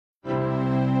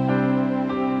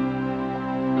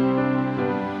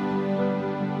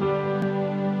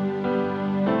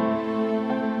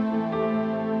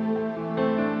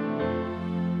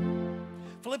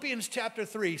Philippians chapter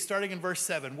 3, starting in verse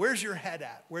 7. Where's your head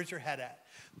at? Where's your head at?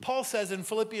 Paul says in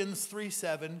Philippians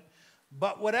 3:7,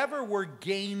 but whatever were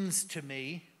gains to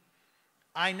me,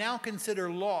 I now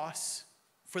consider loss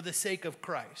for the sake of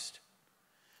Christ.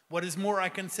 What is more, I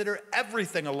consider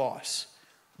everything a loss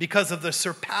because of the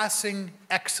surpassing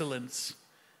excellence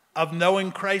of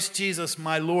knowing Christ Jesus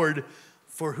my Lord,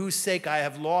 for whose sake I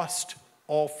have lost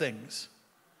all things.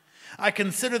 I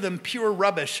consider them pure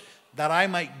rubbish that I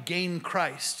might gain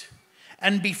Christ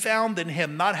and be found in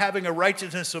him, not having a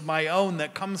righteousness of my own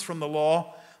that comes from the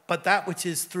law, but that which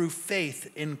is through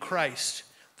faith in Christ,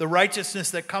 the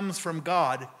righteousness that comes from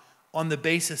God on the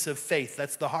basis of faith.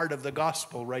 That's the heart of the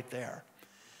gospel right there.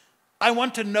 I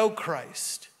want to know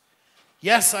Christ.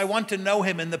 Yes, I want to know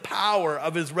him in the power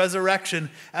of his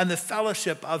resurrection and the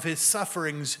fellowship of his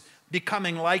sufferings,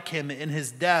 becoming like him in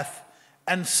his death,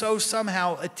 and so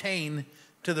somehow attain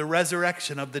to the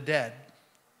resurrection of the dead.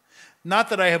 Not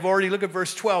that I have already, look at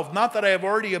verse 12, not that I have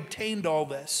already obtained all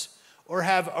this or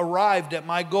have arrived at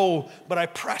my goal, but I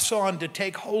press on to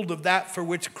take hold of that for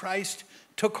which Christ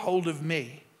took hold of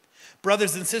me.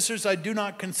 Brothers and sisters, I do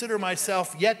not consider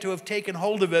myself yet to have taken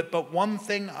hold of it, but one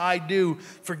thing I do,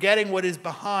 forgetting what is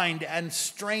behind and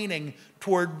straining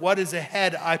toward what is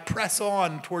ahead, I press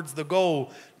on towards the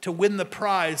goal to win the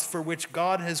prize for which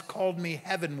God has called me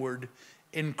heavenward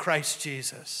in Christ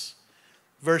Jesus.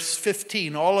 Verse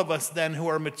 15, all of us then who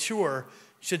are mature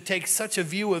should take such a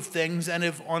view of things, and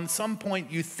if on some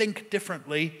point you think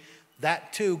differently,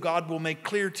 that too God will make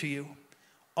clear to you.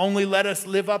 Only let us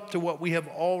live up to what we have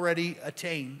already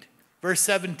attained. Verse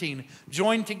 17,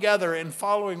 join together in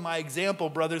following my example,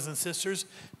 brothers and sisters,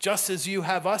 just as you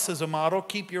have us as a model.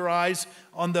 Keep your eyes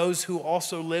on those who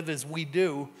also live as we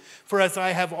do. For as I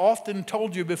have often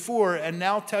told you before, and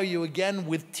now tell you again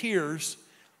with tears,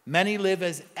 many live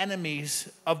as enemies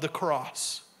of the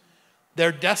cross.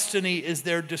 Their destiny is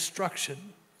their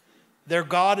destruction. Their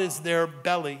God is their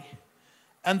belly,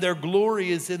 and their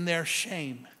glory is in their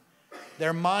shame.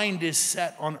 Their mind is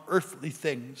set on earthly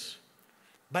things.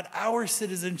 But our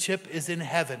citizenship is in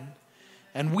heaven,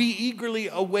 and we eagerly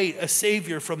await a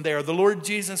Savior from there, the Lord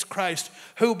Jesus Christ,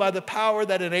 who by the power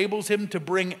that enables him to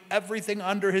bring everything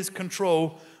under his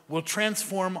control will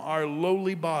transform our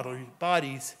lowly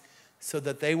bodies so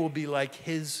that they will be like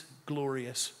his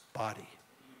glorious body.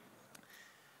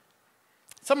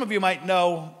 Some of you might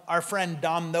know our friend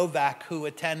Dom Novak, who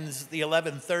attends the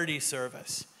 11:30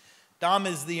 service. Dom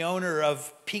is the owner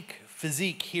of Peak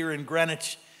Physique here in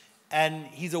Greenwich, and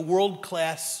he's a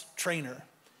world-class trainer.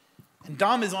 And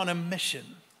Dom is on a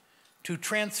mission to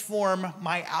transform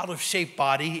my out-of-shape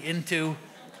body into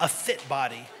a fit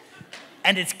body,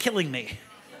 and it's killing me.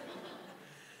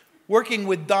 Working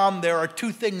with Dom, there are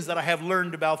two things that I have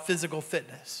learned about physical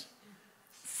fitness.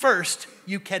 First,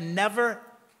 you can never,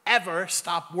 ever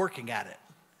stop working at it,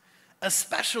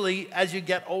 especially as you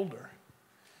get older.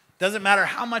 Doesn't matter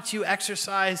how much you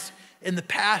exercised in the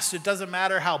past. It doesn't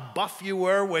matter how buff you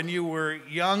were when you were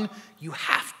young. You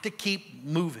have to keep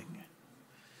moving.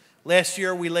 Last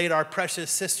year, we laid our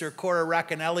precious sister, Cora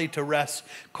Racanelli, to rest.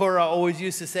 Cora always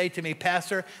used to say to me,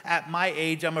 Pastor, at my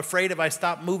age, I'm afraid if I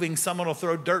stop moving, someone will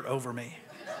throw dirt over me.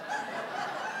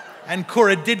 And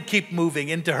Cora did keep moving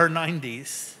into her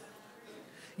 90s.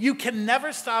 You can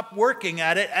never stop working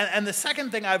at it. And the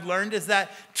second thing I've learned is that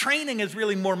training is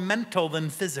really more mental than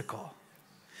physical.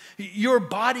 Your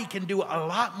body can do a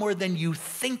lot more than you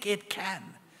think it can.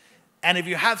 And if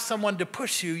you have someone to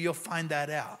push you, you'll find that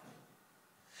out.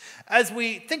 As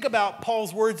we think about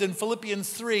Paul's words in Philippians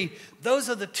 3, those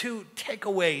are the two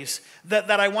takeaways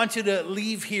that I want you to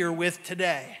leave here with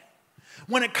today.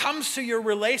 When it comes to your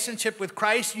relationship with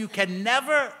Christ, you can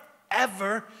never,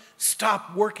 ever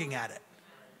stop working at it.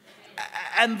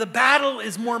 And the battle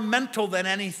is more mental than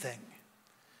anything.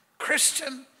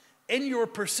 Christian, in your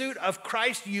pursuit of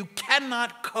Christ, you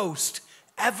cannot coast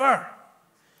ever.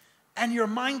 And your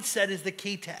mindset is the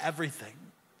key to everything.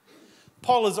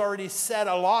 Paul has already said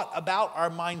a lot about our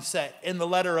mindset in the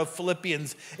letter of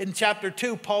Philippians. In chapter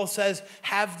 2, Paul says,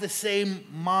 have the same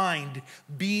mind,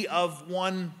 be of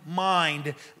one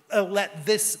mind. Let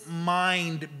this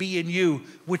mind be in you,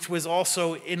 which was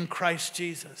also in Christ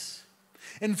Jesus.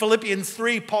 In Philippians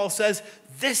 3, Paul says,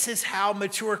 this is how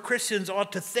mature Christians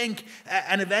ought to think.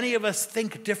 And if any of us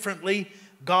think differently,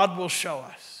 God will show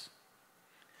us.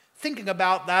 Thinking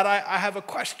about that, I have a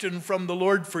question from the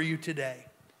Lord for you today.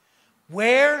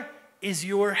 Where is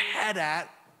your head at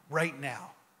right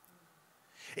now?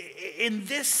 In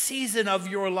this season of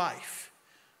your life,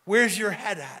 where's your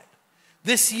head at?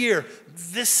 This year,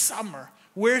 this summer,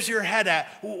 where's your head at?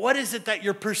 What is it that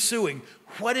you're pursuing?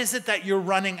 What is it that you're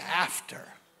running after?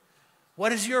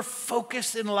 What is your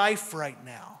focus in life right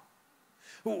now?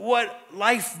 What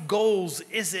life goals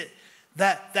is it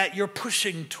that you're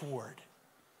pushing toward?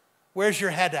 Where's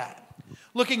your head at?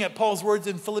 Looking at Paul's words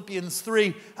in Philippians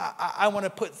 3, I want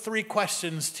to put 3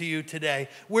 questions to you today.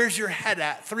 Where's your head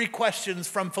at? 3 questions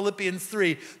from Philippians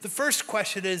 3. The first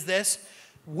question is this: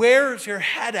 where's your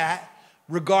head at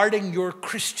regarding your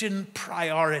Christian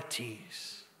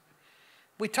priorities?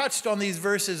 We touched on these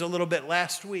verses a little bit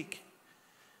last week.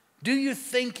 Do you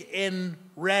think in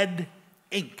red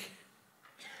ink?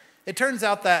 It turns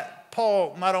out that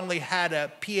Paul not only had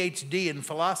a PhD in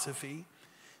philosophy,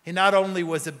 he not only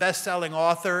was a best-selling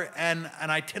author and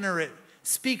an itinerant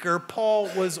speaker,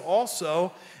 Paul was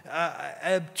also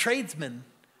a tradesman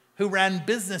who ran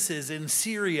businesses in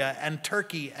Syria and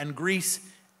Turkey and Greece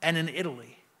and in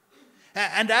Italy.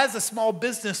 And as a small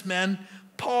businessman,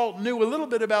 Paul knew a little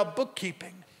bit about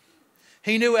bookkeeping.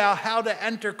 He knew how to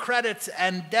enter credits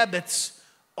and debits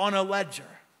on a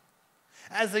ledger.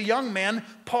 As a young man,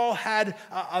 Paul had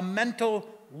a mental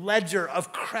ledger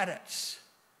of credits: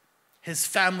 his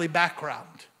family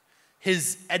background,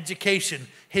 his education,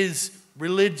 his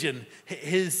religion,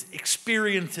 his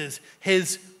experiences,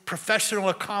 his professional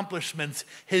accomplishments,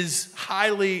 his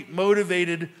highly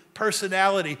motivated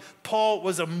personality. Paul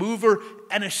was a mover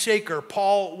and a shaker.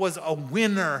 Paul was a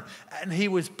winner, and he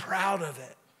was proud of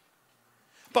it.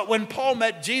 But when Paul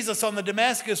met Jesus on the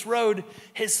Damascus Road,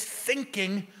 his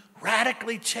thinking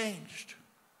radically changed.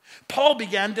 Paul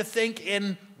began to think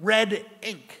in red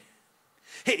ink.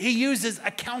 He uses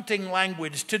accounting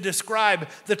language to describe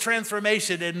the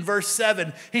transformation in verse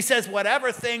 7. He says,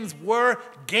 whatever things were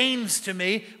gains to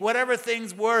me, whatever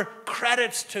things were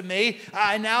credits to me,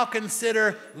 I now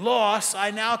consider loss,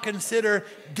 I now consider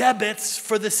debits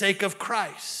for the sake of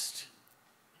Christ.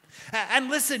 And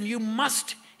listen, you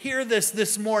must hear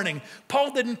this morning. Paul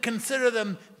didn't consider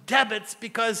them debits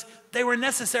because they were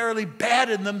necessarily bad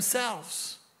in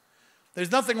themselves. There's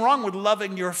nothing wrong with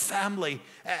loving your family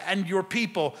and your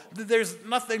people. There's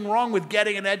nothing wrong with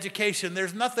getting an education.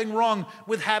 There's nothing wrong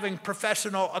with having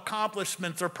professional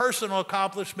accomplishments or personal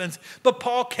accomplishments. But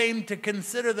Paul came to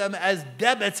consider them as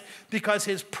debits because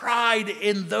his pride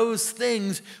in those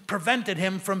things prevented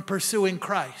him from pursuing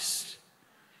Christ.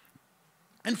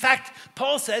 In fact,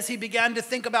 Paul says he began to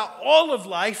think about all of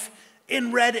life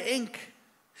in red ink.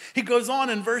 He goes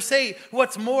on in verse 8,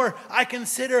 what's more, I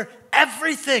consider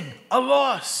everything a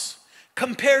loss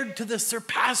compared to the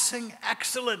surpassing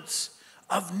excellence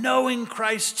of knowing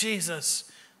Christ Jesus,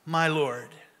 my Lord.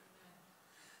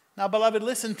 Now, beloved,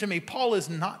 listen to me. Paul is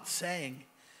not saying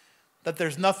that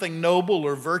there's nothing noble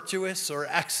or virtuous or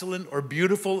excellent or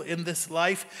beautiful in this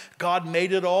life. God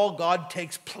made it all. God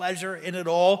takes pleasure in it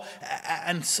all,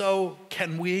 and so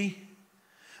can we.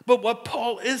 But what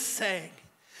Paul is saying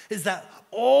is that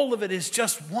all of it is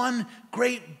just one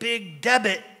great big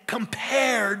debit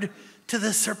compared to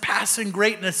the surpassing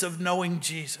greatness of knowing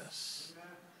Jesus.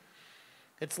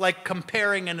 It's like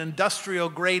comparing an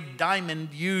industrial-grade diamond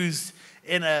used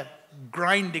in a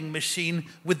grinding machine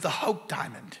with the Hope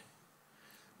diamond.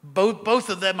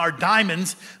 Both of them are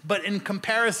diamonds, but in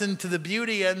comparison to the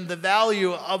beauty and the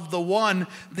value of the one,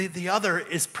 the other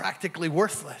is practically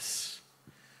worthless.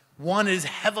 One is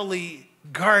heavily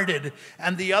guarded,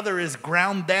 and the other is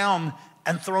ground down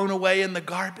and thrown away in the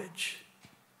garbage.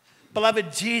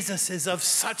 Beloved, Jesus is of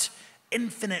such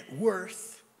infinite worth.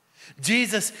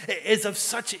 Jesus is of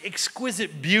such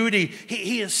exquisite beauty.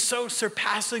 He is so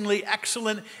surpassingly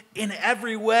excellent in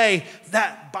every way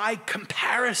that by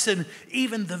comparison,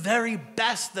 even the very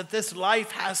best that this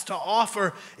life has to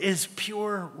offer is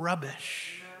pure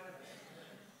rubbish.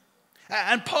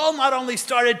 And Paul not only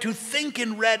started to think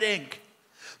in red ink,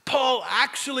 Paul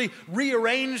actually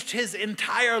rearranged his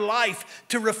entire life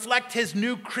to reflect his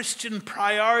new Christian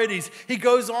priorities. He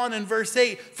goes on in verse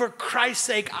 8, for Christ's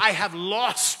sake, I have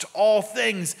lost all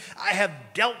things. I have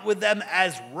dealt with them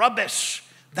as rubbish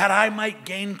that I might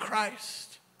gain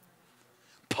Christ.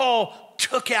 Paul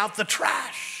took out the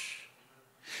trash.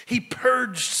 He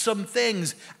purged some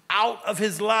things out of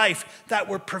his life that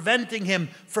were preventing him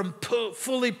from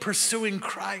fully pursuing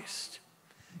Christ.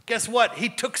 Guess what? He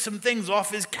took some things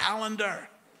off his calendar.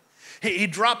 He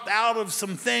dropped out of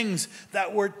some things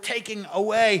that were taking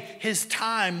away his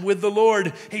time with the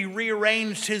Lord. He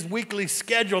rearranged his weekly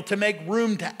schedule to make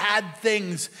room to add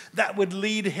things that would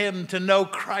lead him to know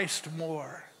Christ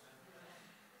more.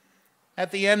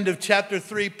 At the end of chapter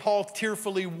 3, Paul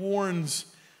tearfully warns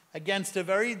against a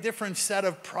very different set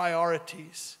of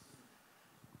priorities.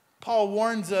 Paul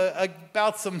warns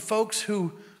about some folks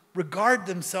who regard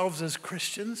themselves as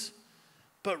Christians,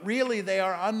 but really they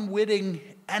are unwitting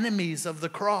enemies of the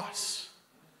cross.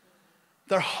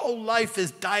 Their whole life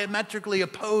is diametrically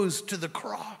opposed to the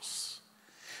cross.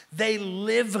 They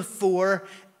live for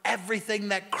everything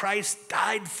that Christ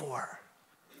died for.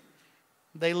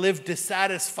 They live to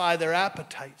satisfy their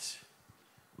appetites.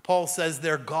 Paul says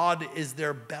their God is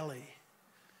their belly.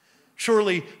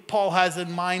 Surely Paul has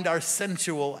in mind our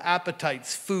sensual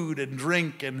appetites, food and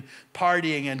drink and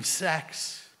partying and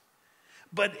sex.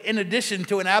 But in addition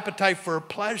to an appetite for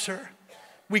pleasure,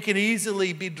 we can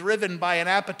easily be driven by an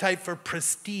appetite for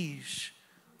prestige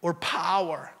or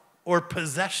power or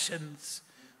possessions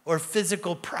or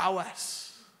physical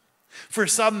prowess. For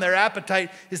some, their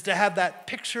appetite is to have that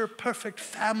picture-perfect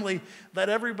family that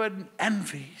everyone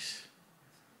envies.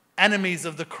 Enemies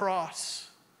of the cross.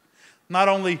 Not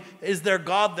only is their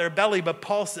God their belly, but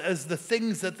Paul says the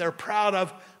things that they're proud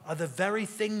of are the very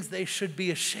things they should be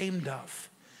ashamed of.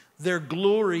 Their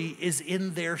glory is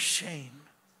in their shame.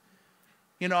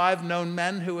 You know, I've known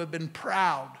men who have been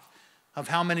proud of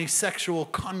how many sexual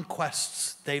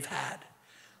conquests they've had.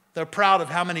 They're proud of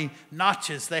how many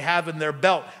notches they have in their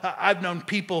belt. I've known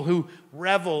people who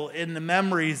revel in the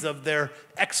memories of their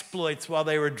exploits while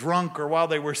they were drunk or while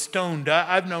they were stoned.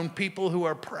 I've known people who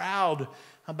are proud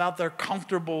about their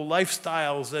comfortable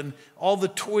lifestyles and all the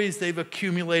toys they've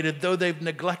accumulated, though they've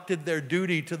neglected their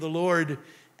duty to the Lord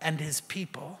and his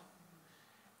people.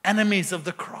 Enemies of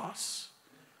the cross.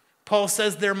 Paul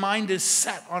says their mind is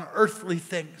set on earthly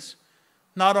things,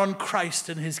 not on Christ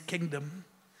and his kingdom.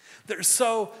 They're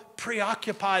so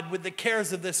preoccupied with the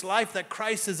cares of this life that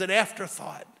Christ is an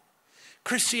afterthought.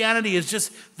 Christianity is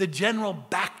just the general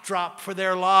backdrop for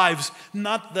their lives,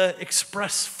 not the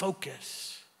express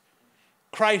focus.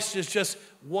 Christ is just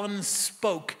one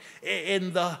spoke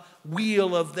in the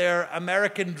wheel of their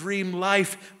American dream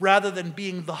life rather than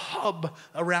being the hub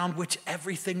around which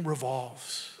everything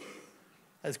revolves.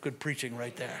 That's good preaching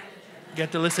right there. You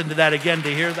get to listen to that again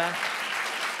to hear that.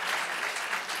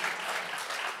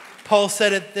 Paul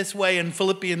said it this way in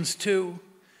Philippians 2.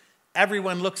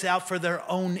 Everyone looks out for their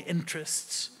own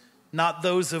interests, not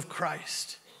those of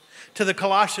Christ. To the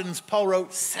Colossians, Paul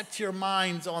wrote, set your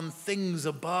minds on things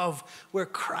above where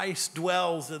Christ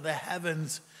dwells in the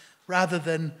heavens rather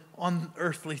than on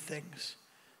earthly things.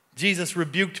 Jesus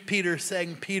rebuked Peter,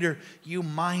 saying, Peter, you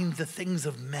mind the things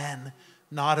of men,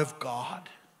 not of God.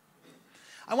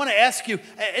 I want to ask you,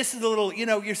 this is a little,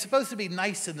 you're supposed to be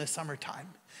nice in the summertime.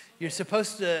 You're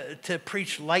supposed to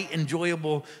preach light,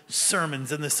 enjoyable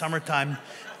sermons in the summertime.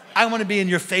 I want to be in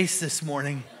your face this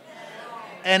morning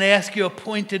and ask you a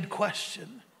pointed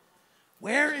question.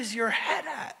 Where is your head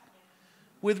at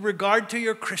with regard to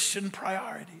your Christian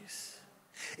priorities?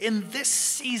 In this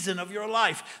season of your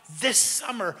life, this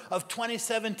summer of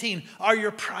 2017, are your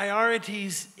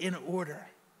priorities in order?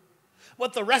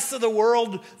 What the rest of the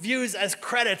world views as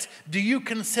credits, do you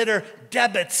consider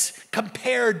debits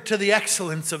compared to the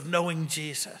excellence of knowing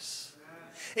Jesus?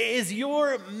 Is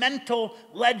your mental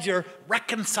ledger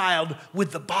reconciled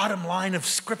with the bottom line of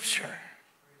Scripture?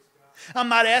 I'm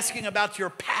not asking about your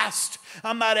past.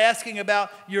 I'm not asking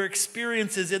about your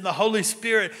experiences in the Holy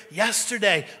Spirit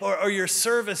yesterday or your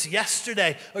service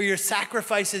yesterday or your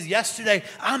sacrifices yesterday.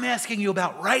 I'm asking you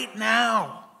about right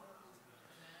now.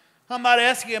 I'm not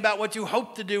asking about what you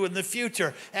hope to do in the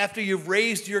future after you've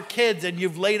raised your kids and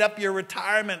you've laid up your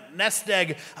retirement nest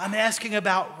egg. I'm asking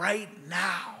about right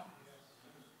now.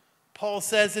 Paul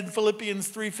says in Philippians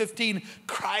 3:15,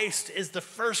 Christ is the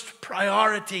first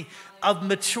priority of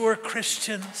mature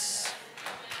Christians.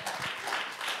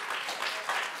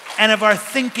 And if our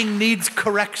thinking needs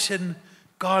correction,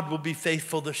 God will be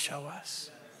faithful to show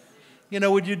us.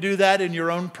 Would you do that in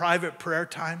your own private prayer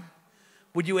time?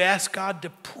 Would you ask God to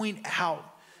point out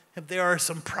if there are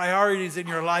some priorities in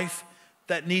your life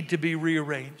that need to be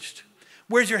rearranged?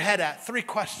 Where's your head at? 3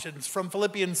 questions from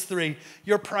Philippians 3.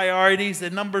 Your priorities.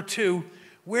 And number 2,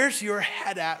 where's your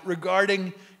head at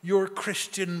regarding your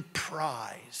Christian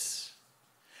prize?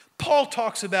 Paul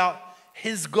talks about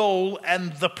his goal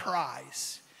and the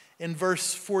prize in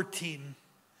verse 14.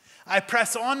 I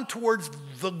press on towards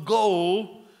the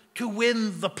goal to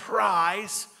win the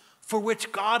prize for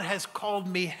which God has called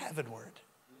me heavenward.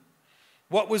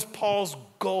 What was Paul's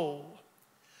goal?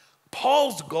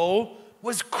 Paul's goal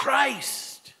was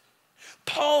Christ.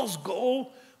 Paul's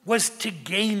goal was to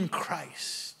gain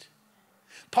Christ.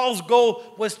 Paul's goal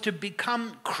was to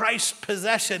become Christ's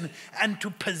possession and to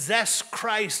possess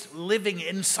Christ living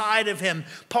inside of him.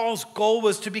 Paul's goal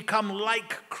was to become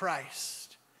like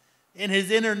Christ in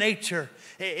his inner nature,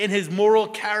 in his moral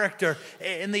character,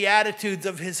 in the attitudes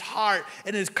of his heart,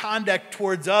 in his conduct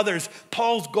towards others.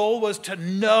 Paul's goal was to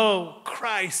know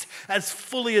Christ as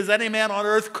fully as any man on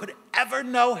earth could ever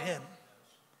know him.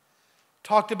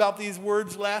 Talked about these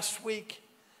words last week.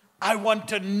 I want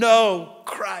to know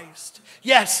Christ.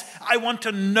 Yes, I want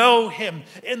to know him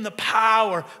in the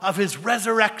power of his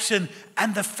resurrection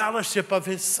and the fellowship of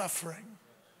his suffering.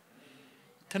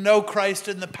 To know Christ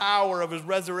in the power of his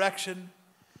resurrection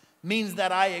means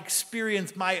that I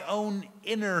experience my own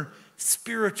inner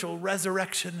spiritual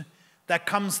resurrection that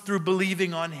comes through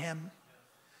believing on him.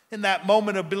 In that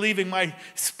moment of believing, my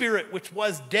spirit, which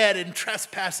was dead in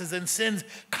trespasses and sins,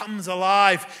 comes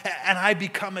alive, and I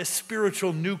become a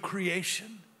spiritual new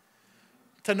creation.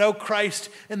 To know Christ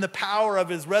in the power of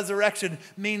his resurrection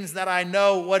means that I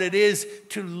know what it is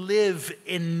to live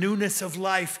in newness of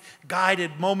life,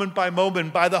 guided moment by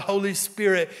moment by the Holy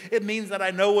Spirit. It means that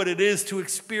I know what it is to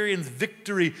experience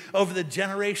victory over the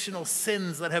generational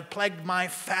sins that have plagued my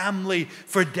family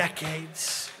for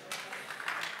decades.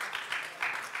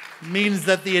 It means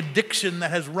that the addiction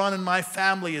that has run in my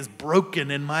family is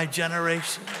broken in my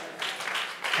generation.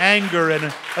 Anger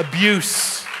and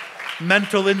abuse,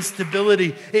 mental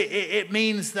instability. It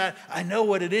means that I know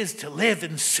what it is to live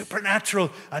in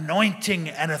supernatural anointing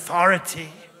and authority.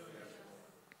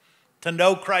 To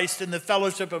know Christ in the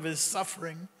fellowship of his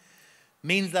suffering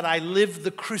means that I live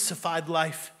the crucified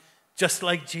life just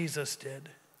like Jesus did.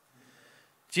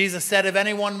 Jesus said, if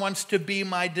anyone wants to be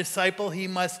my disciple, he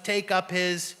must take up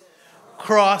his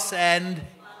cross and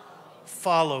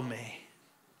follow me.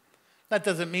 That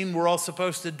doesn't mean we're all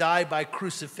supposed to die by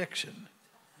crucifixion.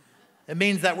 It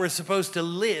means that we're supposed to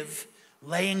live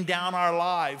laying down our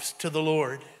lives to the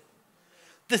Lord.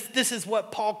 This is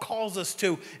what Paul calls us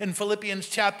to in Philippians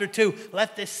chapter 2.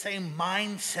 Let this same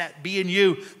mindset be in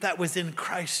you that was in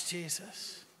Christ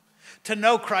Jesus. To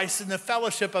know Christ in the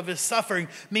fellowship of his suffering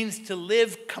means to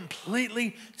live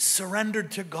completely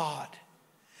surrendered to God.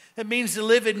 It means to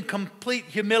live in complete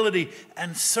humility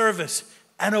and service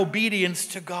and obedience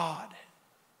to God.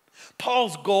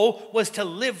 Paul's goal was to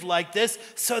live like this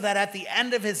so that at the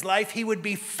end of his life he would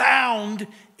be found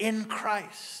in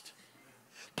Christ.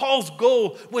 Paul's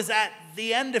goal was at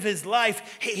the end of his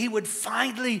life he would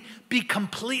finally be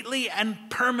completely and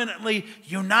permanently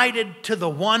united to the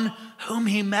one whom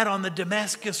he met on the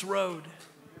Damascus road.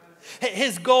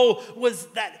 His goal was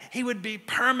that he would be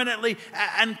permanently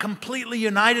and completely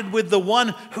united with the one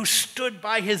who stood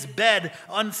by his bed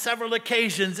on several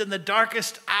occasions in the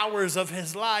darkest hours of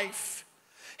his life.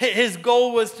 His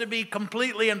goal was to be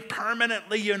completely and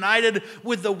permanently united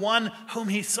with the one whom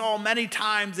he saw many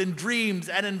times in dreams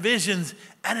and in visions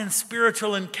and in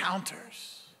spiritual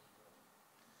encounters.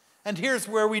 And here's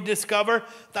where we discover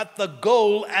that the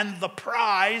goal and the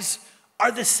prize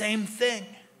are the same thing.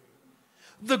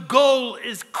 The goal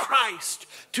is Christ,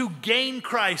 to gain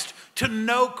Christ, to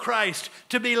know Christ,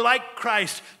 to be like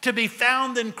Christ, to be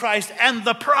found in Christ, and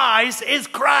the prize is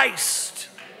Christ.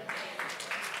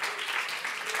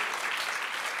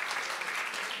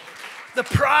 The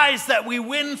prize that we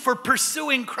win for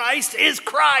pursuing Christ is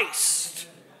Christ.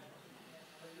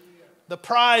 The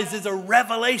prize is a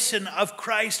revelation of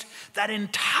Christ that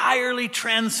entirely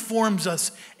transforms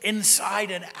us inside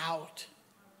and out.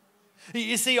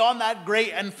 You see, on that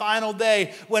great and final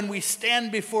day, when we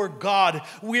stand before God,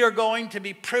 we are going to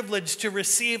be privileged to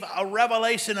receive a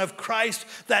revelation of Christ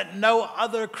that no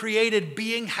other created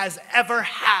being has ever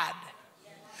had.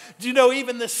 Do you know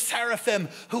even the seraphim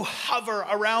who hover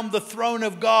around the throne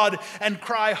of God and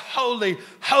cry, holy,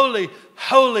 holy,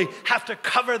 holy, have to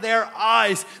cover their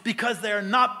eyes because they are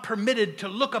not permitted to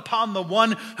look upon the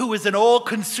one who is an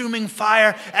all-consuming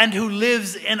fire and who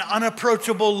lives in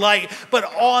unapproachable light. But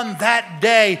on that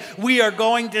day, we are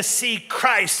going to see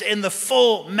Christ in the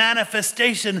full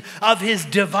manifestation of his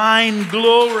divine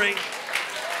glory.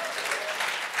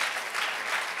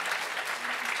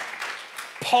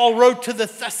 Paul wrote to the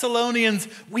Thessalonians,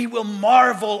 we will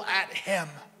marvel at him.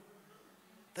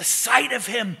 The sight of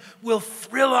him will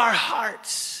thrill our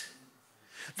hearts.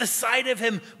 The sight of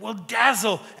him will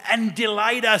dazzle and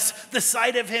delight us. The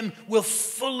sight of him will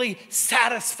fully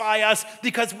satisfy us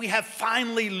because we have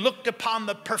finally looked upon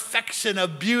the perfection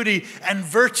of beauty and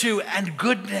virtue and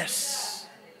goodness.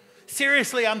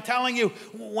 Seriously, I'm telling you,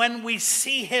 when we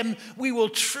see him, we will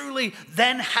truly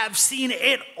then have seen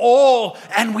it all,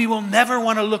 and we will never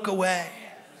want to look away.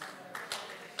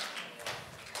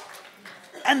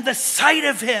 And the sight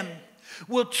of him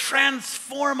will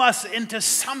transform us into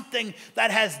something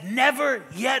that has never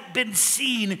yet been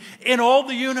seen in all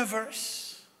the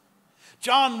universe.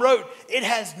 John wrote, it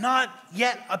has not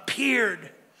yet appeared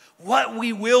what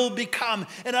we will become.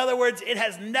 In other words, it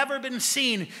has never been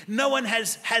seen. No one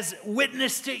has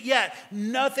witnessed it yet.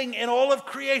 Nothing in all of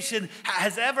creation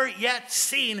has ever yet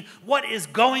seen what is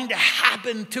going to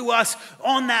happen to us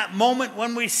on that moment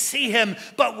when we see him.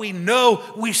 But we know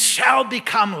we shall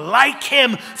become like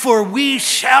him, for we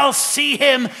shall see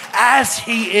him as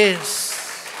he is.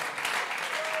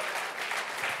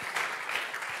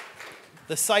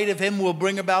 The sight of him will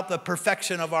bring about the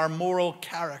perfection of our moral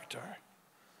character.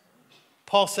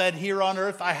 Paul said, here on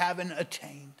earth I haven't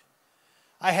attained.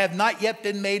 I have not yet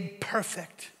been made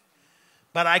perfect,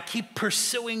 but I keep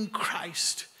pursuing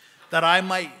Christ that I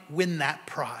might win that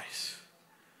prize.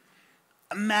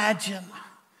 Imagine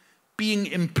being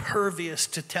impervious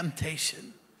to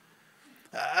temptation.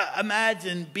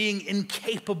 Imagine being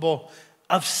incapable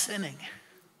of sinning.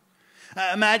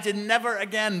 Imagine never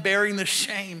again bearing the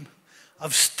shame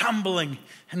of stumbling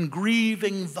and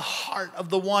grieving the heart of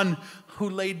the one who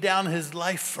laid down his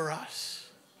life for us.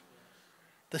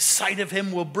 The sight of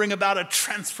him will bring about a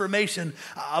transformation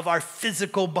of our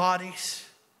physical bodies.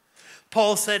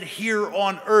 Paul said, here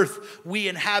on earth we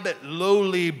inhabit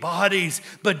lowly bodies,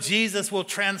 but Jesus will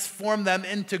transform them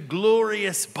into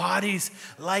glorious bodies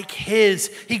like his.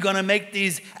 He's going to make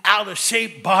these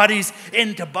out-of-shape bodies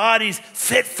into bodies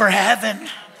fit for heaven.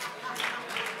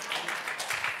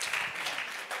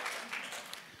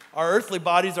 Our earthly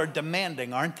bodies are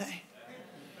demanding, aren't they?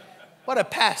 What a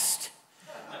pest.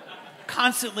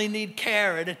 Constantly need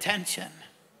care and attention.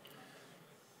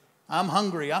 I'm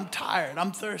hungry, I'm tired,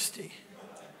 I'm thirsty.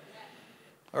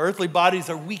 Our earthly bodies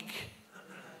are weak.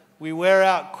 We wear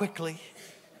out quickly.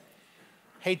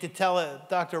 Hate to tell it,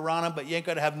 Dr. Rana, but you ain't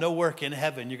going to have no work in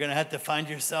heaven. You're going to have to find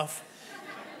yourself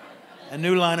a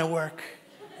new line of work.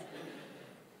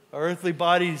 Our earthly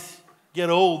bodies get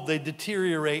old, they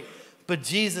deteriorate. But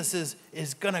Jesus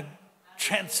is going to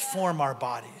transform our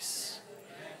bodies.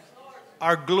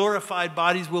 Our glorified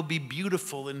bodies will be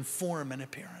beautiful in form and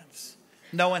appearance.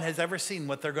 No one has ever seen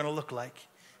what they're going to look like.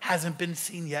 Hasn't been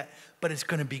seen yet, but it's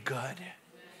going to be good.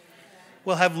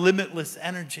 We'll have limitless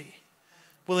energy.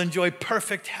 We'll enjoy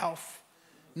perfect health.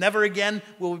 Never again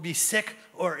will we be sick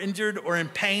or injured or in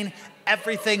pain.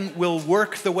 Everything will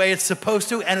work the way it's supposed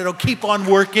to, and it'll keep on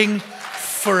working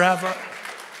forever.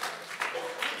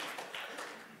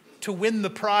 To win the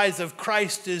prize of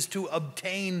Christ is to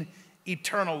obtain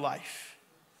eternal life.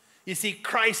 You see,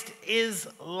 Christ is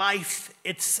life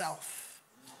itself.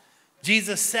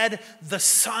 Jesus said, the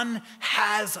Son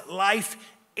has life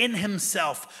in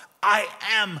himself. I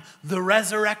am the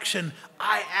resurrection.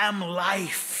 I am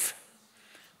life.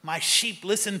 My sheep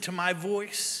listen to my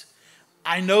voice.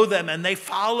 I know them and they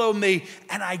follow me,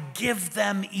 and I give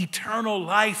them eternal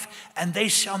life, and they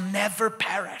shall never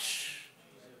perish.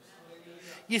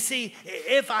 You see,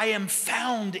 if I am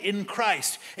found in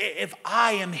Christ, if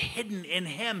I am hidden in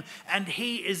him and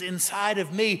he is inside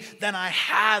of me, then I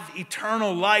have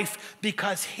eternal life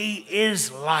because he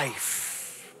is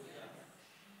life.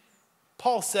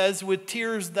 Paul says with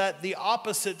tears that the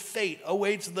opposite fate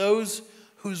awaits those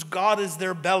whose God is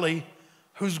their belly,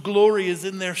 whose glory is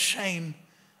in their shame,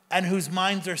 and whose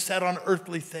minds are set on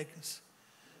earthly things.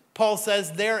 Paul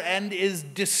says their end is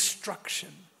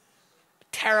destruction.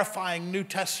 Terrifying New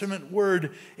Testament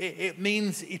word. It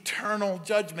means eternal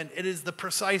judgment. It is the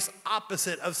precise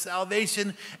opposite of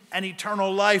salvation and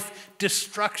eternal life.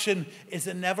 Destruction is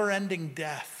a never-ending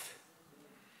death.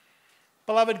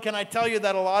 Beloved, can I tell you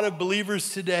that a lot of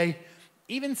believers today,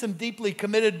 even some deeply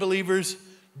committed believers,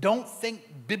 don't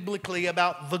think biblically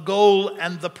about the goal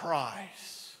and the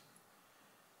prize.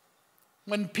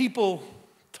 When people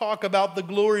talk about the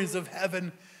glories of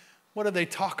heaven, what do they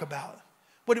talk about?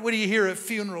 What do you hear at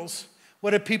funerals?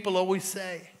 What do people always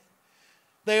say?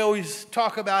 They always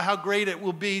talk about how great it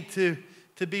will be to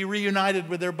be reunited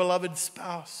with their beloved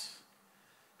spouse.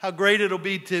 How great it'll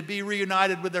be to be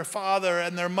reunited with their father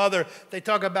and their mother. They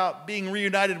talk about being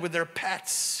reunited with their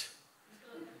pets.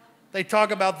 They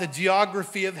talk about the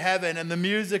geography of heaven and the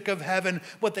music of heaven.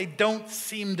 What they don't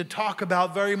seem to talk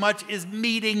about very much is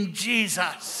meeting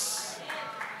Jesus.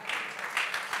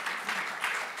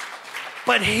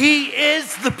 But he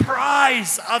is the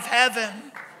prize of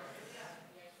heaven.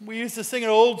 We used to sing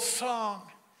an old song.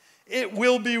 It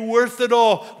will be worth it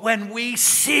all when we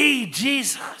see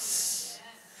Jesus.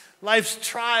 Life's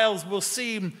trials will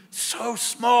seem so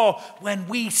small when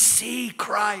we see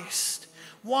Christ.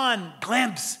 One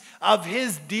glimpse of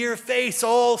his dear face,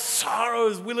 all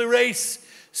sorrows will erase.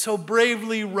 So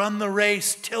bravely run the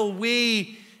race till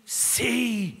we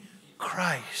see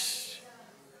Christ.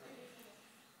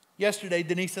 Yesterday,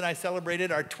 Denise and I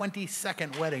celebrated our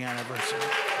 22nd wedding anniversary.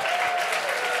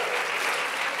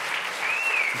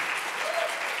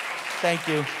 Thank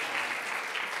you.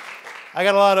 I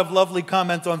got a lot of lovely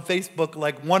comments on Facebook,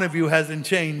 like one of you hasn't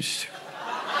changed.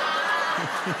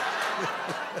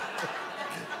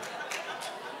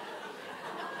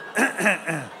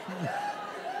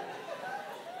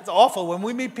 It's awful when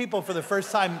we meet people for the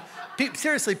first time.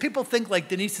 Seriously, people think like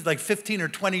Denise is like 15 or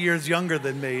 20 years younger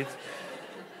than me.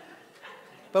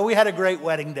 But we had a great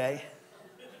wedding day.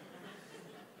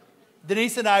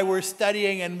 Denise and I were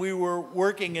studying and we were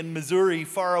working in Missouri,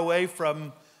 far away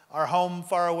from our home,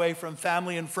 far away from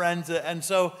family and friends. And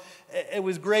so it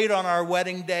was great on our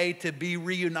wedding day to be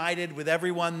reunited with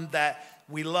everyone that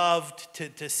we loved,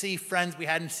 to see friends we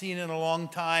hadn't seen in a long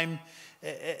time.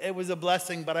 It was a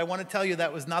blessing, but I want to tell you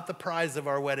that was not the prize of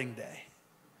our wedding day.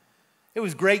 It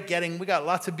was great we got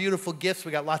lots of beautiful gifts.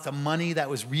 We got lots of money.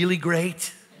 That was really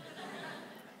great.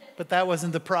 But that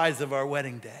wasn't the prize of our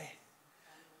wedding day.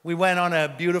 We went on a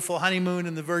beautiful honeymoon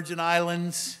in the Virgin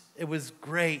Islands. It was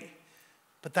great.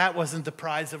 But that wasn't the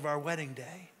prize of our wedding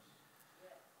day.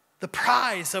 The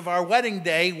prize of our wedding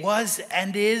day was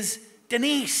and is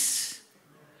Denise.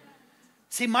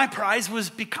 See, my prize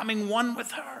was becoming one with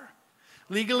her,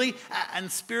 legally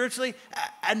and spiritually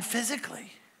and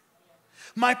physically.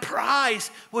 My prize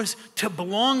was to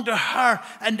belong to her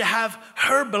and to have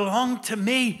her belong to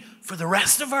me for the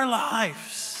rest of our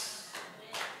lives.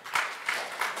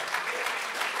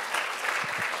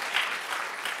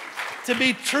 To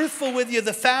be truthful with you,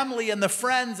 the family and the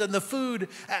friends and the food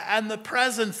and the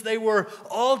presents, they were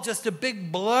all just a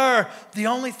big blur. The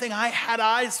only thing I had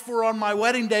eyes for on my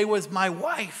wedding day was my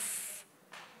wife.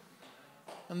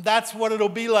 And that's what it'll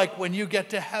be like when you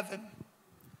get to heaven.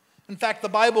 In fact, the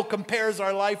Bible compares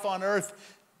our life on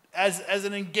earth as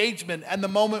an engagement and the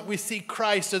moment we see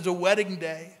Christ as a wedding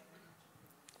day.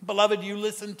 Beloved, you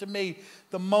listen to me.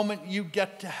 The moment you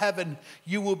get to heaven,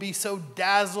 you will be so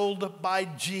dazzled by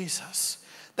Jesus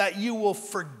that you will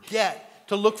forget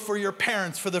to look for your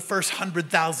parents for the first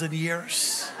 100,000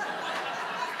 years.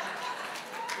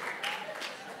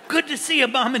 Good to see you,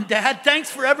 Mom and Dad.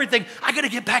 Thanks for everything. I got to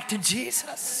get back to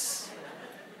Jesus.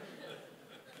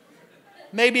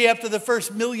 Maybe after the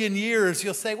first 1,000,000 years,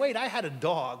 you'll say, wait, I had a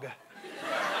dog.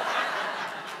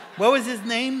 What was his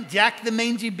name? Jack the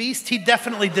Mangy Beast? He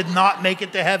definitely did not make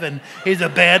it to heaven. He's a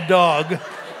bad dog.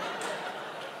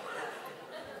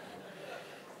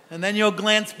 And then you'll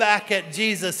glance back at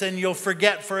Jesus and you'll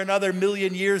forget for another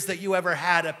 1,000,000 years that you ever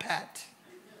had a pet.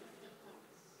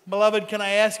 Beloved, can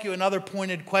I ask you another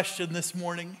pointed question this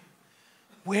morning?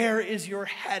 Where is your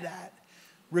head at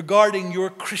regarding your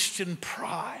Christian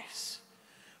prize?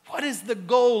 What is the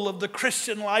goal of the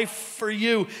Christian life for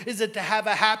you? Is it to have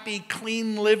a happy,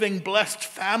 clean, living, blessed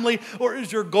family? Or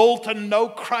is your goal to know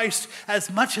Christ as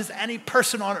much as any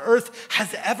person on earth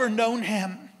has ever known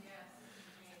him?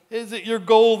 Is it your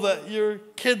goal that your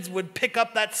kids would pick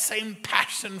up that same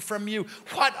passion from you?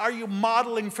 What are you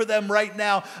modeling for them right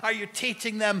now? Are you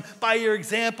teaching them by your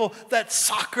example that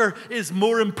soccer is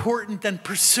more important than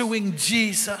pursuing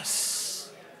Jesus?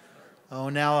 Oh,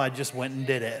 now I just went and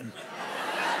did it.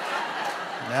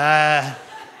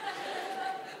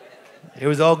 It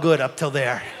was all good up till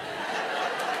there.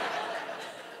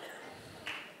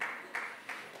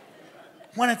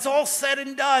 When it's all said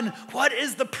and done, what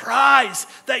is the prize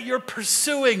that you're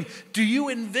pursuing? Do you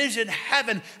envision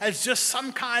heaven as just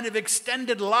some kind of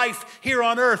extended life here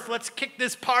on earth? Let's kick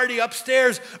this party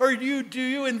upstairs. Or do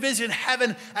you envision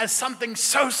heaven as something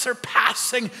so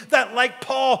surpassing that, like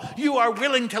Paul, you are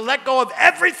willing to let go of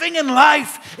everything in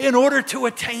life in order to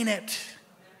attain it?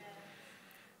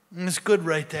 And it's good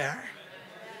right there.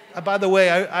 By the way,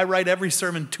 I write every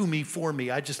sermon to me, for me.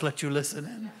 I just let you listen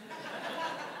in.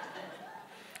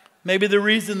 Maybe the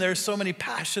reason there's so many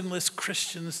passionless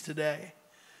Christians today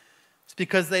is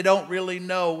because they don't really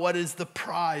know what is the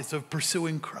prize of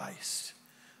pursuing Christ,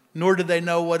 nor do they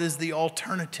know what is the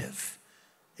alternative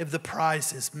if the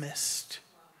prize is missed.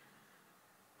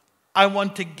 I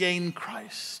want to gain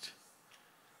Christ.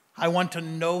 I want to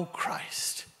know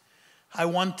Christ. I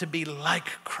want to be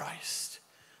like Christ.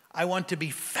 I want to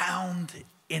be found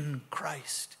in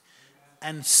Christ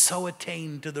and so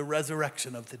attain to the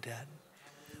resurrection of the dead.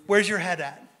 Where's your head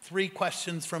at? 3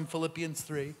 questions from Philippians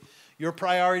 3. Your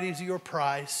priorities are your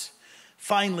prize.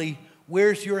 Finally,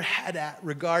 where's your head at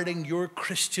regarding your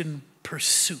Christian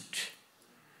pursuit?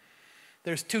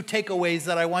 There's 2 takeaways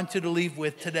that I want you to leave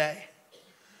with today.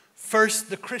 First,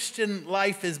 the Christian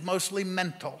life is mostly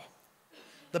mental.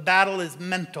 The battle is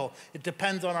mental. It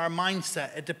depends on our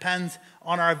mindset. It depends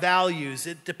on our values.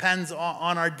 It depends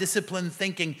on our disciplined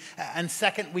thinking. And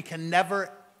second, we can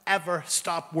never, ever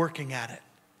stop working at it.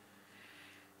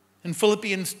 In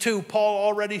Philippians 2, Paul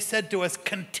already said to us,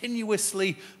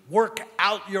 continuously work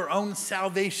out your own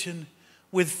salvation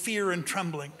with fear and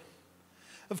trembling.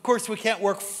 Of course, we can't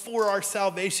work for our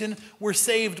salvation. We're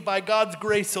saved by God's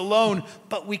grace alone,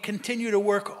 but we continue to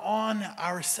work on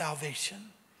our salvation.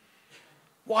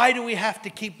 Why do we have to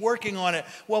keep working on it?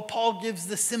 Well, Paul gives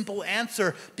the simple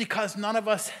answer, because none of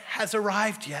us has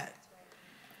arrived yet.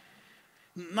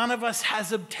 None of us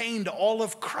has obtained all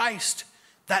of Christ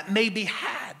that may be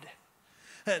had.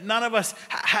 None of us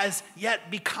has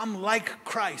yet become like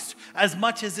Christ as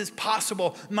much as is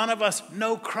possible. None of us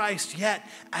know Christ yet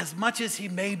as much as he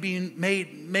may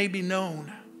be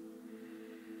known.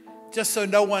 Just so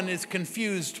no one is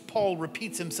confused, Paul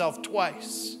repeats himself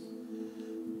twice.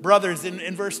 Brothers,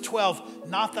 in verse 12,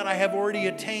 not that I have already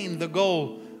attained the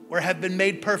goal or have been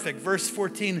made perfect. Verse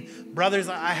 14, brothers,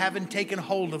 I haven't taken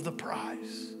hold of the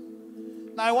prize.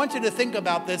 Now I want you to think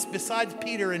about this. Besides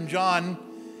Peter and John,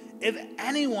 if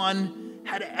anyone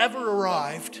had ever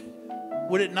arrived,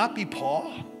 would it not be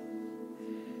Paul?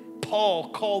 Paul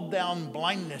called down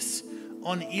blindness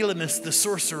on Elymas the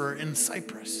sorcerer in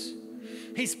Cyprus.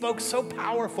 He spoke so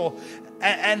powerful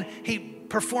and he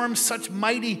performed such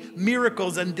mighty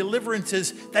miracles and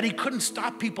deliverances that he couldn't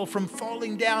stop people from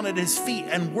falling down at his feet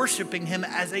and worshiping him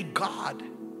as a god.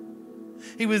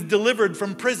 He was delivered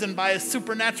from prison by a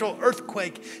supernatural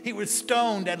earthquake. He was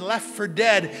stoned and left for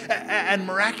dead and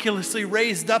miraculously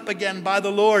raised up again by the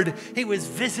Lord. He was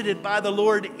visited by the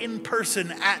Lord in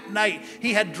person at night.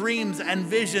 He had dreams and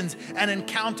visions and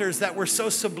encounters that were so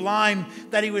sublime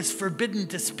that he was forbidden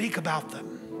to speak about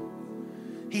them.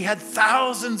 He had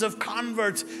thousands of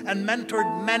converts and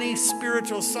mentored many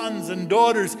spiritual sons and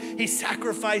daughters. He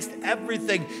sacrificed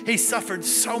everything. He suffered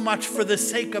so much for the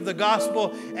sake of the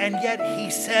gospel, and yet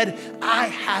he said, I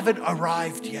haven't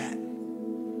arrived yet.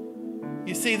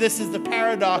 You see, this is the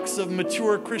paradox of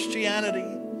mature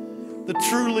Christianity. The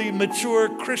truly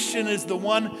mature Christian is the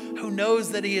one who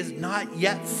knows that he is not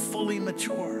yet fully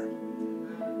mature.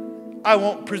 I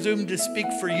won't presume to speak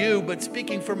for you, but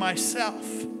speaking for myself,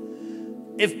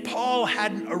 if Paul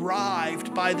hadn't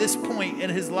arrived by this point in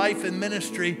his life and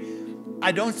ministry,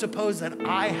 I don't suppose that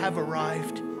I have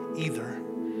arrived either.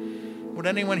 Would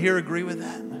anyone here agree with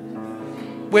that?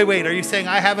 Wait, are you saying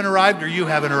I haven't arrived or you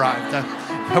haven't arrived?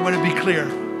 I want to be clear.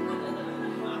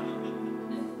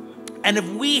 And if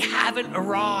we haven't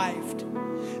arrived,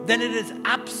 then it is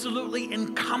absolutely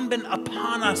incumbent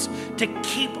upon us to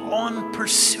keep on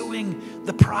pursuing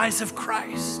the prize of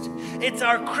Christ. It's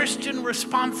our Christian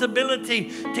responsibility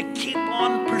to keep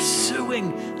on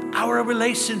pursuing our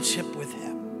relationship with him.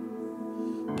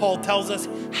 Paul tells us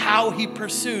how he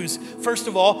pursues. First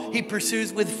of all, he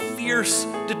pursues with fierce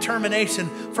determination.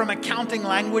 From accounting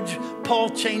language, Paul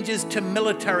changes to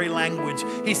military language.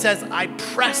 He says, I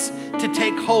press to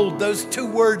take hold. Those two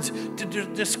words to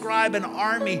describe an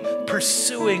army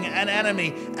pursuing an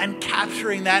enemy and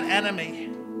capturing that enemy.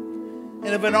 And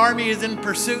if an army is in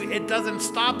pursuit, it doesn't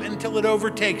stop until it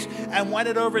overtakes. And when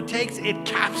it overtakes, it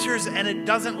captures and it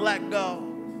doesn't let go.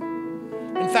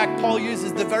 In fact, Paul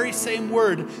uses the very same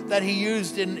word that he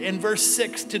used in verse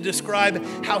 6 to describe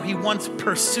how he once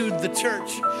pursued the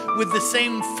church. With the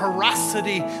same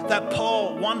ferocity that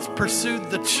Paul once pursued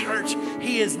the church,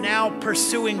 he is now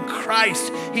pursuing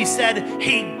Christ. He said,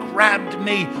 he grabbed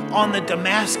me on the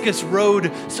Damascus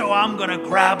road, so I'm going to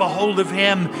grab a hold of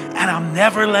him and I'm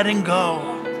never letting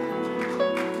go.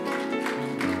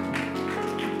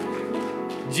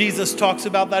 Jesus talks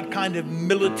about that kind of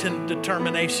militant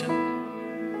determination.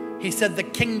 He said the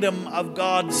kingdom of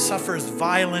God suffers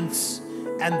violence,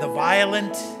 and the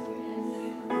violent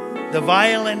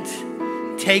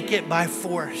take it by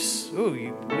force. Ooh,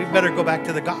 we better go back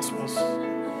to the Gospels.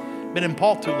 Been in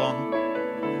Paul too long.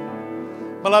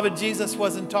 Beloved, Jesus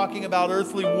wasn't talking about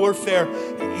earthly warfare.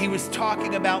 He was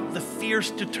talking about the fierce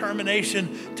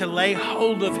determination to lay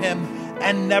hold of him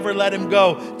and never let him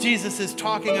go. Jesus is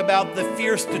talking about the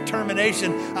fierce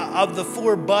determination of the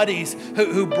four buddies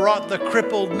who brought the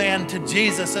crippled man to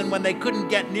Jesus. And when they couldn't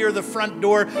get near the front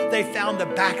door, they found a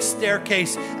back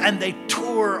staircase and they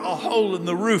tore a hole in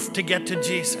the roof to get to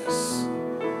Jesus.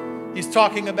 He's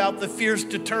talking about the fierce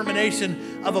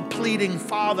determination of a pleading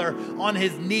father on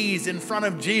his knees in front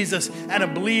of Jesus and a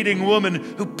bleeding woman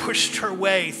who pushed her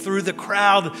way through the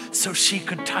crowd so she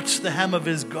could touch the hem of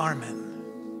his garment.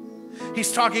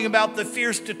 He's talking about the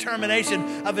fierce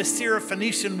determination of a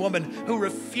Syrophoenician woman who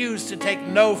refused to take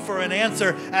no for an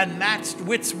answer and matched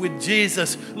wits with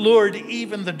Jesus. Lord,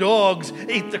 even the dogs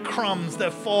eat the crumbs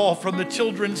that fall from the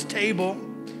children's table.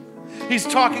 He's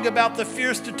talking about the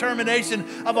fierce determination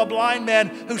of a blind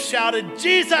man who shouted,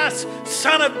 "Jesus,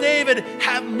 Son of David,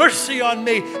 have mercy on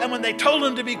me." And when they told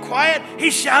him to be quiet,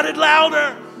 he shouted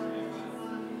louder.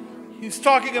 He's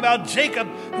talking about Jacob,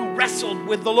 who wrestled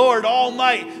with the Lord all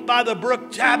night by the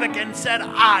brook Jabbok and said,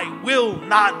 "I will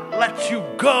not let you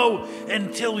go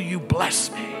until you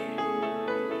bless me."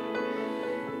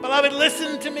 Beloved,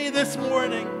 listen to me this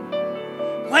morning.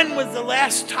 When was the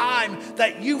last time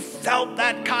that you felt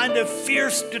that kind of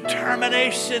fierce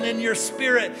determination in your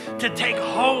spirit to take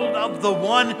hold of the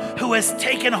one who has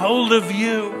taken hold of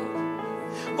you?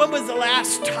 When was the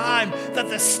last time that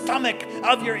the stomach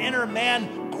of your inner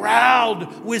man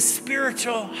growled with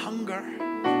spiritual hunger?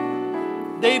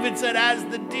 David said, "As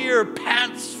the deer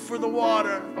pants for the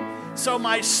water, so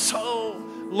my soul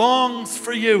longs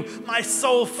for you. My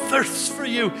soul thirsts for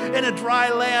you in a dry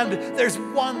land. There's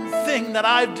one thing that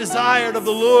I've desired of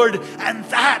the Lord, and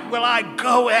that will I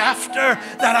go after,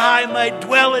 that I might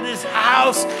dwell in his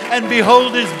house and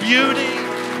behold his beauty."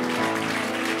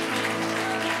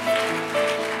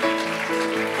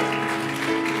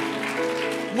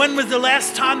 When was the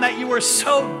last time that you were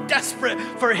so desperate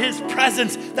for his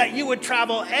presence that you would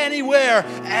travel anywhere,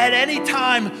 at any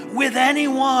time, with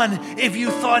anyone if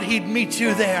you thought he'd meet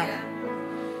you there?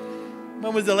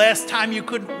 When was the last time you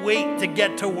couldn't wait to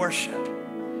get to worship?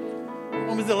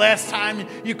 When was the last time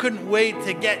you couldn't wait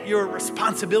to get your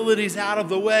responsibilities out of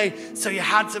the way so you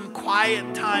had some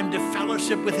quiet time to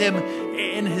fellowship with him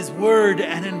in his word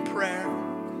and in prayer?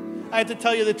 I have to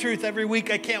tell you the truth. Every week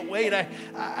I can't wait. I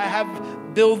have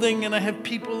building and I have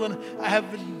people and I have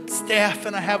staff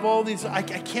and I have all these. I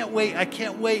can't wait. I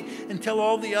can't wait until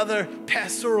all the other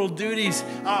pastoral duties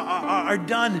are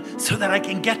done so that I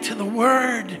can get to the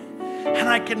Word and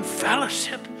I can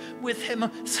fellowship with him.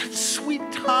 Such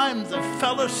sweet times of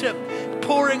fellowship,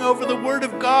 poring over the Word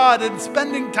of God and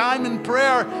spending time in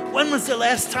prayer. When was the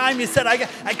last time you said,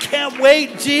 I can't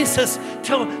wait, Jesus,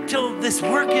 till this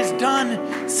work is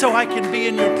done so I can be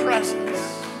in your presence?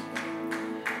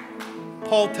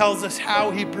 Paul tells us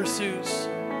how he pursues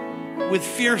with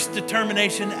fierce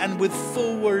determination and with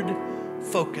forward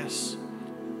focus.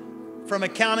 From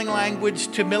accounting language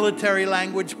to military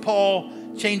language, Paul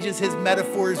changes his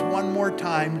metaphors one more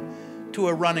time to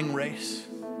a running race.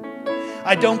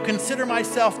 "I don't consider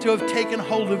myself to have taken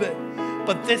hold of it,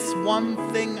 but this one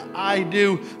thing I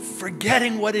do,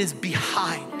 forgetting what is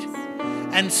behind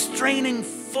and straining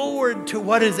forward to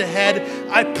what is ahead,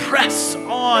 I press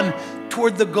on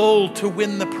toward the goal to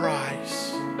win the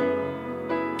prize."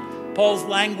 Paul's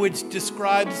language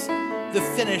describes the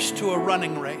finish to a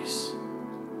running race.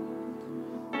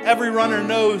 Every runner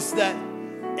knows that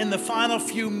in the final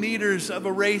few meters of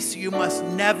a race, you must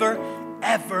never,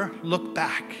 ever look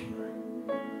back.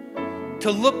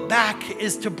 To look back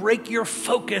is to break your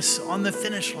focus on the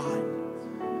finish line.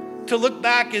 To look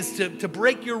back is to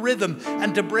break your rhythm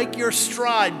and to break your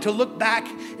stride. To look back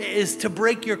is to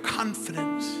break your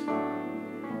confidence.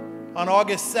 On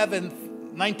August 7th,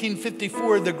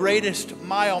 1954, the greatest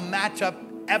mile matchup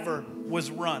ever was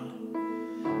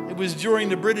run. It was during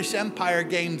the British Empire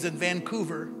Games in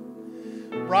Vancouver.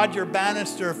 Roger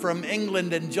Bannister from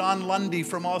England and John Lundy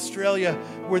from Australia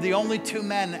were the only two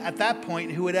men at that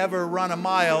point who had ever run a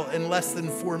mile in less than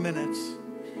 4 minutes.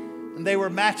 And they were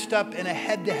matched up in a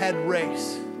head-to-head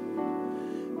race.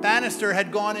 Bannister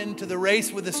had gone into the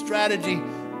race with a strategy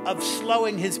of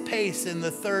slowing his pace in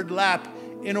the third lap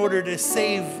in order to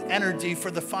save energy for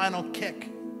the final kick.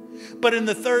 But in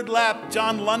the third lap,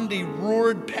 John Lundy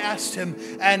roared past him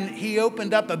and he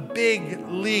opened up a big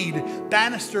lead.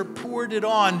 Bannister poured it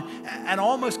on and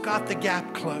almost got the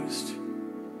gap closed.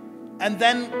 And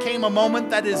then came a moment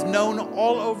that is known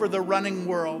all over the running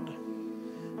world.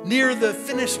 Near the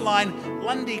finish line,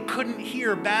 Lundy couldn't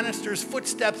hear Bannister's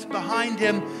footsteps behind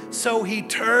him, so he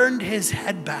turned his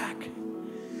head back.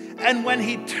 And when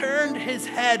he turned his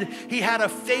head, he had a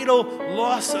fatal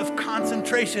loss of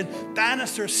concentration.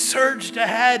 Bannister surged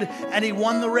ahead and he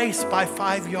won the race by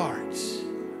 5 yards.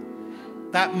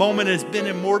 That moment has been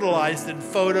immortalized in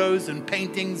photos and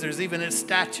paintings. There's even a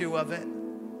statue of it.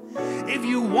 If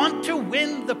you want to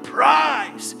win the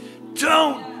prize,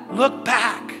 don't look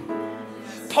back.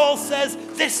 Paul says,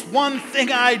 this one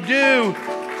thing I do,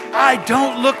 I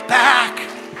don't look back.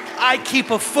 I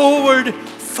keep a forward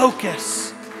focus.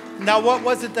 Now, what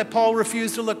was it that Paul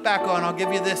refused to look back on? I'll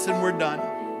give you this and we're done.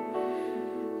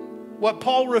 What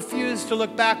Paul refused to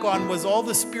look back on was all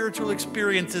the spiritual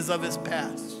experiences of his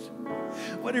past.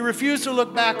 What he refused to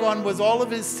look back on was all of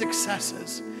his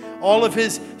successes, all of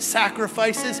his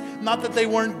sacrifices. Not that they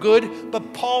weren't good,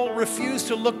 but Paul refused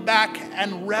to look back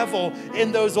and revel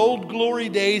in those old glory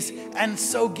days and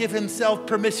so give himself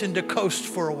permission to coast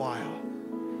for a while.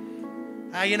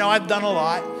 I've done a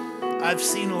lot. I've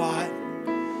seen a lot.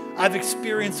 I've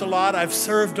experienced a lot. I've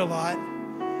served a lot.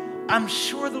 I'm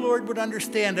sure the Lord would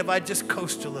understand if I just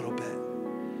coast a little bit.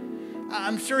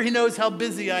 I'm sure he knows how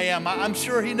busy I am. I'm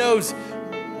sure he knows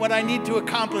what I need to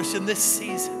accomplish in this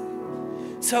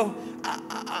season. So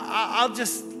I'll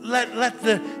just let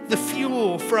the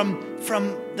fuel from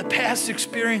the past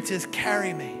experiences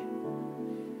carry me.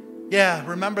 Yeah,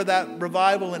 remember that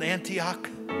revival in Antioch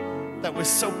that was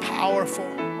so powerful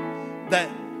that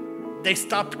they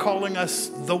stopped calling us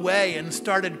the Way and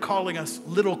started calling us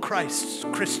Little Christs,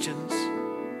 Christians.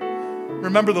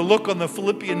 Remember the look on the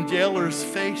Philippian jailer's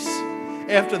face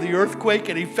after the earthquake,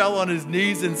 and he fell on his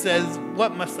knees and says,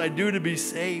 "What must I do to be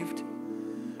saved?"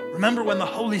 Remember when the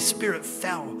Holy Spirit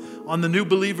fell on the new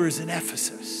believers in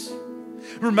Ephesus.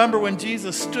 Remember when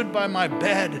Jesus stood by my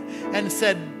bed and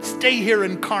said, "Stay here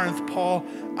in Corinth, Paul.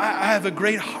 I have a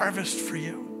great harvest for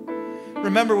you."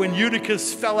 Remember when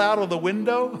Eutychus fell out of the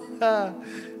window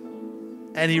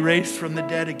and he raised from the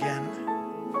dead again.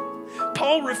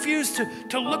 Paul refused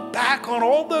to look back on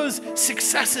all those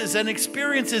successes and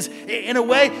experiences in a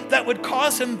way that would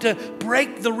cause him to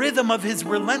break the rhythm of his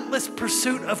relentless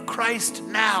pursuit of Christ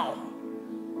now.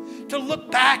 To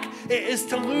look back is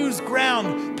to lose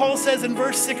ground. Paul says in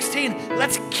verse 16,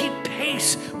 let's keep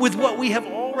pace with what we have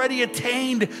already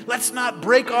attained. Let's not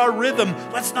break our rhythm.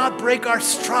 Let's not break our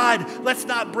stride. Let's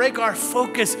not break our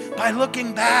focus by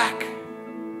looking back.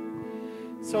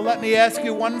 So let me ask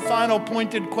you one final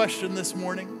pointed question this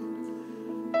morning.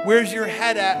 Where's your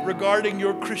head at regarding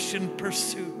your Christian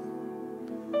pursuit?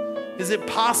 Is it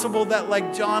possible that,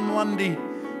 like John Lundy,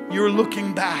 you're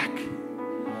looking back?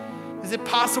 Is it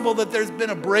possible that there's been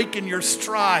a break in your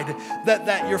stride,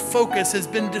 that your focus has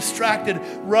been distracted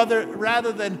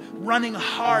rather than running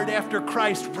hard after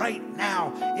Christ right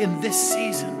now in this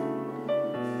season?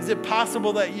 Is it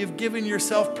possible that you've given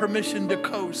yourself permission to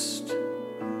coast?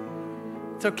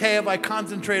 It's okay if I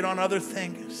concentrate on other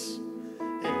things.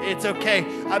 It's okay.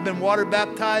 I've been water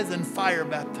baptized and fire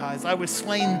baptized. I was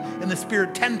slain in the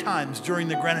Spirit 10 times during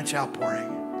the Greenwich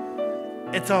outpouring.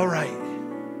 It's all right.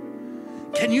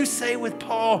 Can you say with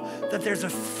Paul that there's a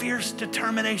fierce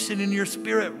determination in your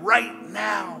spirit right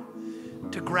now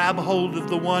to grab hold of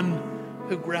the one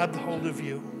who grabbed hold of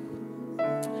you?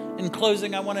 In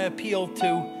closing, I want to appeal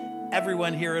to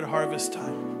everyone here at Harvest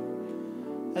Time.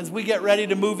 As we get ready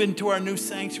to move into our new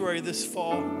sanctuary this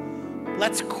fall,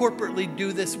 let's corporately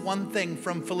do this one thing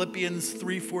from Philippians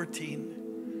 3:14.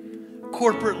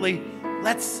 Corporately,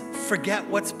 let's forget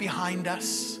what's behind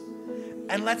us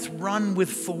and let's run with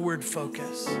forward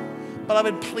focus.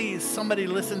 Beloved, please, somebody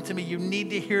listen to me. You need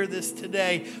to hear this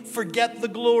today. Forget the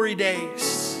glory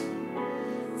days.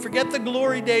 Forget the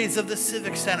glory days of the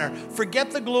Civic Center.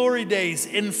 Forget the glory days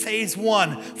in phase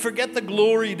 1. Forget the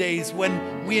glory days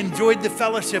when we enjoyed the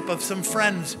fellowship of some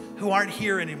friends who aren't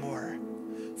here anymore.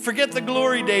 Forget the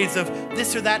glory days of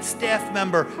this or that staff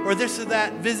member or this or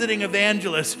that visiting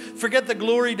evangelist. Forget the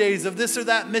glory days of this or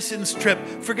that missions trip.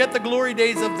 Forget the glory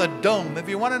days of the Dome. If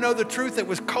you want to know the truth, it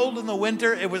was cold in the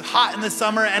winter, it was hot in the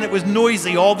summer, and it was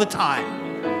noisy all the time.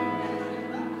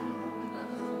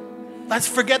 Let's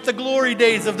forget the glory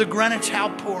days of the Greenwich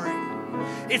outpouring.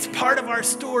 It's part of our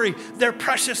story. They're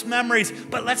precious memories,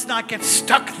 but let's not get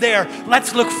stuck there.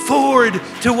 Let's look forward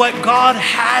to what God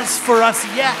has for us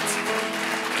yet.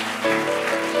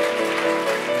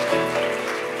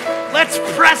 Let's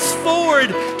press forward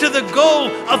to the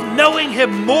goal of knowing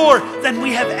Him more than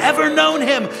we have ever known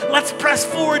Him. Let's press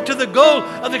forward to the goal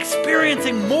of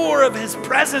experiencing more of His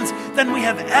presence than we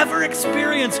have ever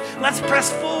experienced. Let's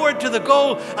press forward to the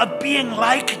goal of being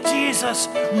like Jesus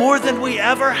more than we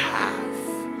ever have.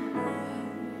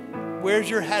 Where's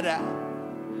your head at?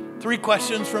 3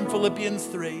 questions from Philippians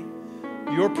 3.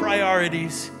 Your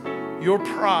priorities, your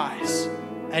prize,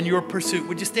 and your pursuit.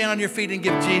 Would you stand on your feet and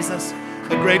give Jesus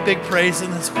a great big praise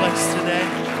in this place today?